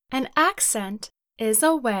accent is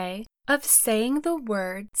a way of saying the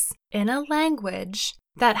words in a language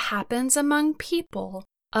that happens among people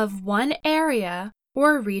of one area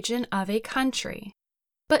or region of a country,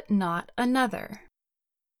 but not another.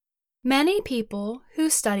 Many people who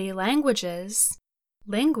study languages,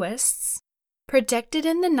 linguists, predicted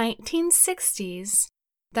in the 1960s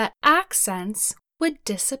that accents would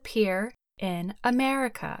disappear in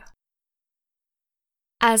America.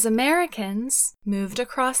 As Americans moved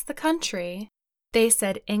across the country, they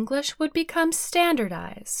said English would become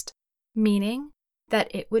standardized, meaning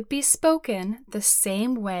that it would be spoken the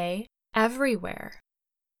same way everywhere.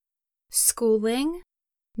 Schooling,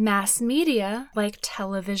 mass media like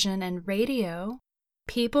television and radio,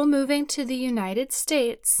 people moving to the United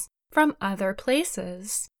States from other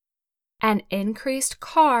places, and increased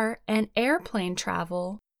car and airplane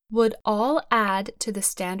travel would all add to the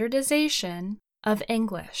standardization of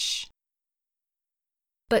English.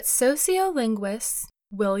 But sociolinguist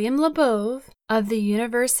William Labov of the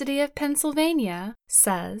University of Pennsylvania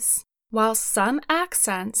says, while some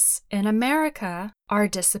accents in America are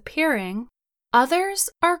disappearing, others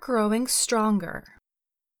are growing stronger.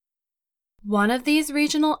 One of these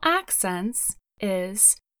regional accents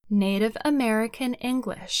is Native American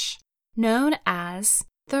English, known as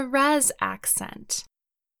the Res accent.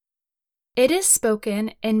 It is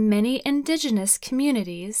spoken in many indigenous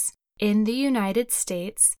communities in the United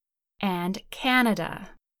States and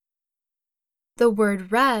Canada. The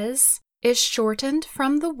word res is shortened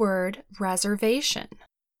from the word reservation.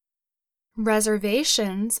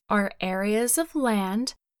 Reservations are areas of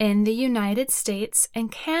land in the United States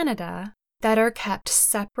and Canada that are kept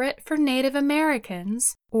separate for Native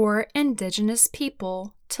Americans or indigenous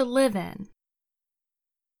people to live in.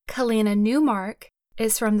 Kalina Newmark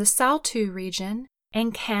is from the Saulteaux region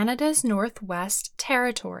in Canada's Northwest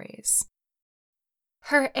Territories.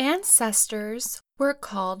 Her ancestors were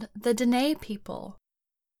called the Dene people,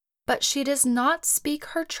 but she does not speak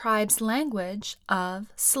her tribe's language of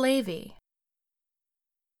Slavey.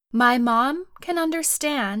 My mom can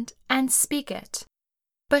understand and speak it,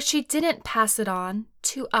 but she didn't pass it on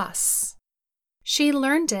to us. She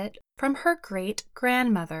learned it from her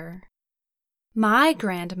great-grandmother. My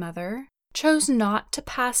grandmother chose not to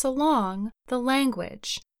pass along the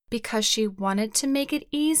language because she wanted to make it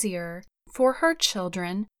easier for her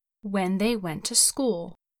children when they went to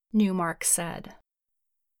school, Newmark said.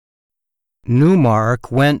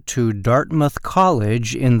 Newmark went to Dartmouth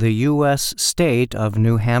College in the U.S. state of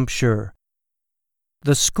New Hampshire.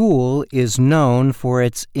 The school is known for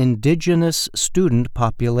its indigenous student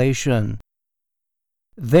population.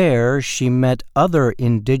 There she met other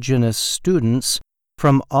indigenous students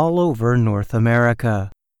from all over North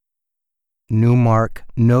America. Newmark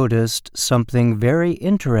noticed something very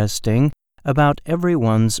interesting about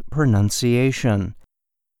everyone's pronunciation.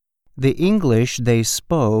 The English they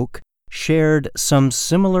spoke shared some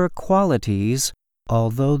similar qualities,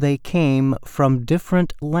 although they came from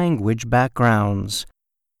different language backgrounds.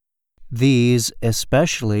 These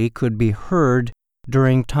especially could be heard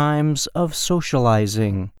during times of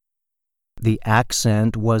socializing. The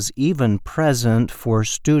accent was even present for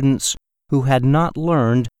students who had not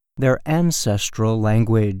learned their ancestral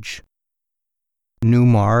language.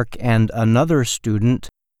 Newmark and another student,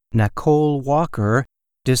 Nicole Walker,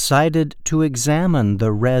 decided to examine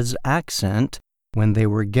the Res accent when they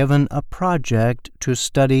were given a project to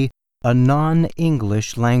study a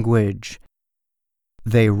non-English language.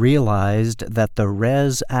 They realized that the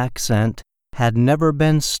Res accent had never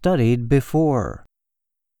been studied before.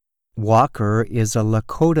 Walker is a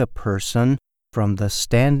Lakota person from the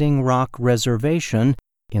Standing Rock Reservation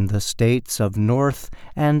in the states of North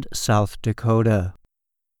and South Dakota.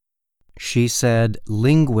 She said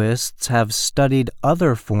linguists have studied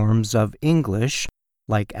other forms of English,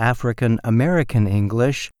 like African American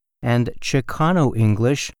English and Chicano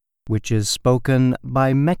English, which is spoken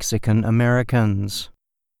by Mexican Americans.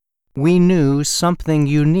 We knew something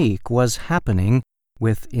unique was happening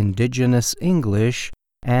with indigenous English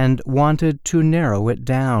and wanted to narrow it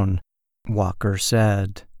down, Walker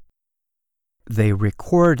said. They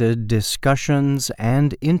recorded discussions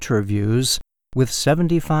and interviews with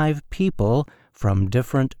 75 people from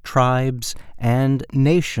different tribes and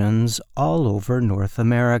nations all over North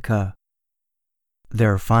America.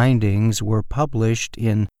 Their findings were published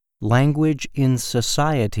in Language in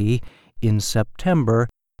Society in September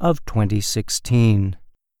of 2016.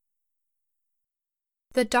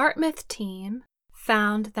 The Dartmouth team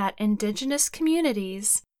found that indigenous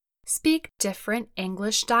communities speak different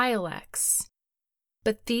English dialects,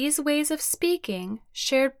 but these ways of speaking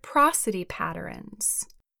shared prosody patterns.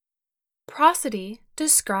 Prosody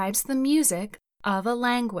describes the music of a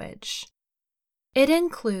language. It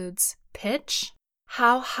includes pitch,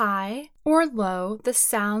 how high or low the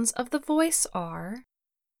sounds of the voice are,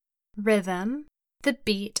 rhythm, the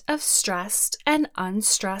beat of stressed and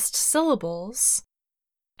unstressed syllables,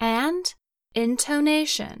 and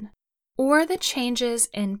intonation, or the changes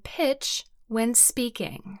in pitch when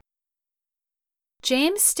speaking.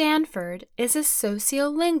 James Stanford is a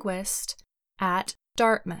sociolinguist at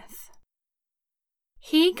Dartmouth.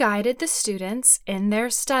 He guided the students in their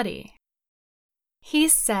study. He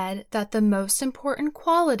said that the most important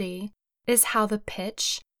quality is how the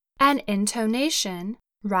pitch and intonation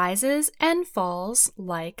rises and falls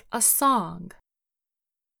like a song.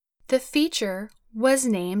 The feature was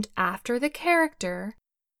named after the character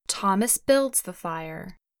Thomas Builds the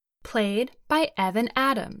Fire, played by Evan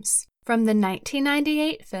Adams from the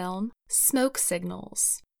 1998 film Smoke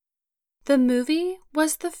Signals. The movie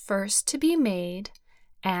was the first to be made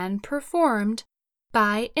and performed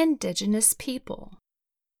by Indigenous people.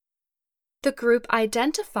 The group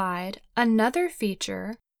identified another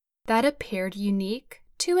feature that appeared unique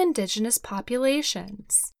to Indigenous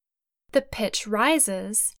populations. The pitch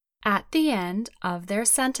rises at the end of their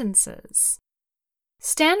sentences.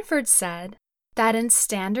 Stanford said that in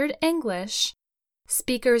standard English,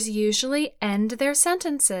 speakers usually end their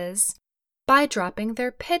sentences by dropping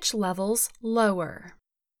their pitch levels lower.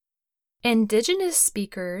 Indigenous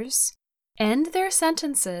speakers end their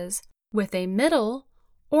sentences with a middle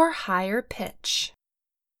or higher pitch.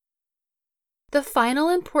 The final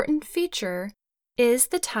important feature is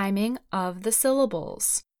the timing of the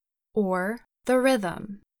syllables, or the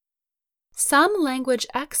rhythm. Some language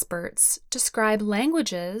experts describe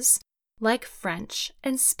languages like French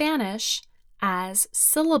and Spanish as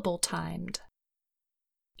syllable-timed.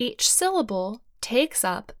 Each syllable takes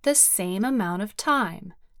up the same amount of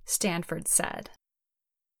time, Stanford said.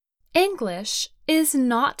 English is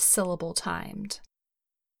not syllable-timed.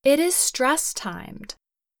 It is stress-timed,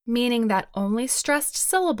 meaning that only stressed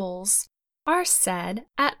syllables are said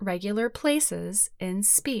at regular places in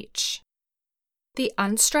speech. The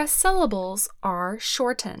unstressed syllables are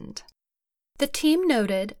shortened. The team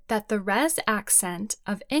noted that the res accent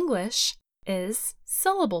of English is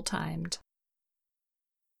syllable-timed.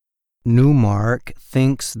 Newmark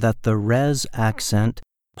thinks that the res accent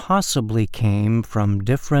possibly came from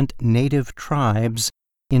different native tribes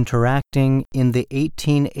interacting in the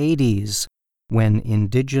 1880s when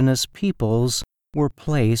indigenous peoples were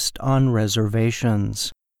placed on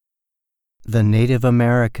reservations. The Native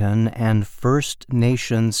American and First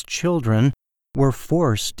Nations children were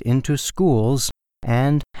forced into schools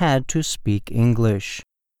and had to speak English.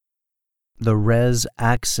 The res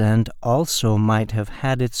accent also might have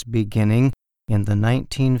had its beginning in the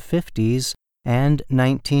 1950s and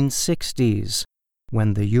 1960s,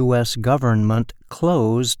 when the U.S. government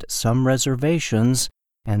closed some reservations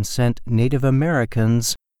and sent Native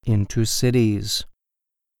Americans into cities.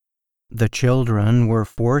 The children were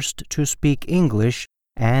forced to speak English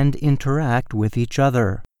and interact with each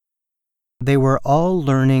other. They were all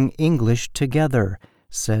learning English together,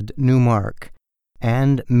 said Newmark,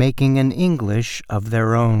 and making an English of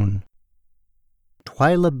their own.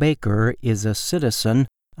 Twyla Baker is a citizen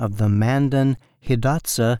of the Mandan,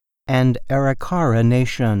 Hidatsa, and Arikara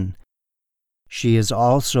Nation. She is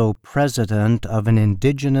also president of an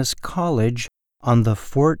indigenous college on the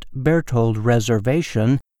Fort Berthold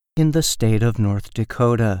Reservation in the state of North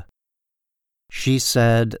Dakota. She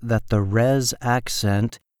said that the res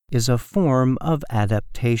accent is a form of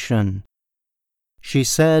adaptation. She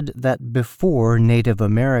said that before Native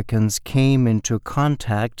Americans came into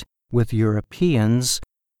contact with Europeans,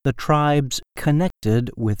 the tribes connected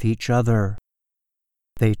with each other.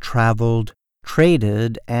 They traveled,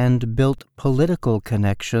 traded, and built political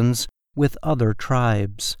connections with other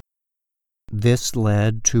tribes. This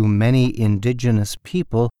led to many indigenous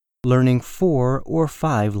people learning 4 or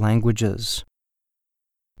 5 languages.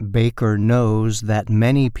 Baker knows that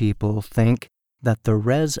many people think that the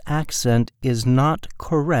res accent is not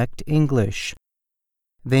correct English.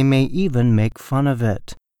 They may even make fun of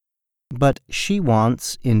it. But she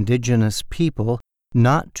wants indigenous people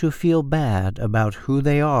not to feel bad about who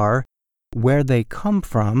they are, where they come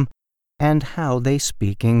from, and how they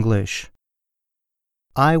speak English.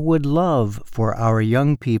 I would love for our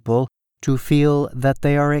young people to feel that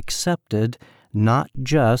they are accepted not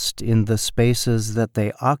just in the spaces that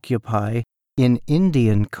they occupy in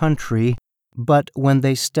Indian country, but when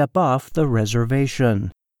they step off the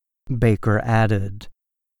reservation, Baker added.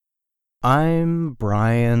 I'm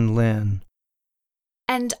Brian Lynn.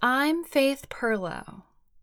 And I'm Faith Perlow.